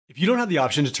If you don't have the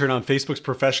option to turn on Facebook's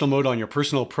professional mode on your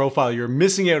personal profile, you're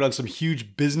missing out on some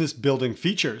huge business building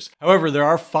features. However, there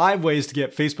are 5 ways to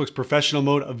get Facebook's professional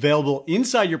mode available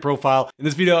inside your profile. In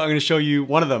this video, I'm going to show you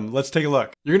one of them. Let's take a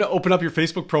look. You're going to open up your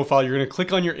Facebook profile. You're going to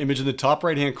click on your image in the top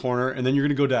right-hand corner, and then you're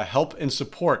going to go to Help and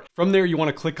Support. From there, you want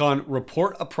to click on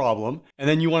Report a Problem, and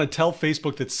then you want to tell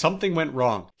Facebook that something went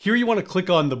wrong. Here, you want to click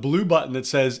on the blue button that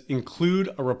says Include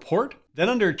a Report. Then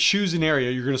under Choose an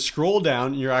Area, you're going to scroll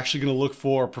down and you're actually going to look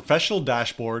for Professional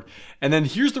Dashboard. And then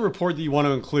here's the report that you want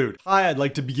to include. Hi, I'd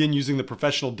like to begin using the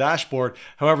Professional Dashboard.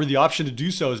 However, the option to do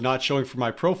so is not showing for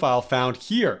my profile found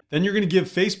here. Then you're going to give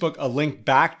Facebook a link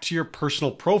back to your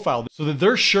personal profile so that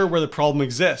they're sure where the problem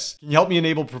exists. Can you help me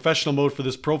enable professional mode for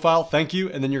this profile? Thank you.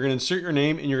 And then you're going to insert your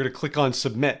name and you're going to click on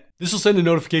Submit. This will send a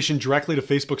notification directly to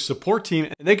Facebook's support team,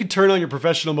 and they can turn on your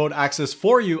professional mode access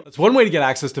for you. That's one way to get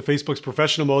access to Facebook's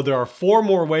professional mode. There are 4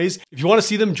 more ways. If you want to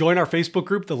see them, join our Facebook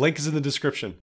group. The link is in the description.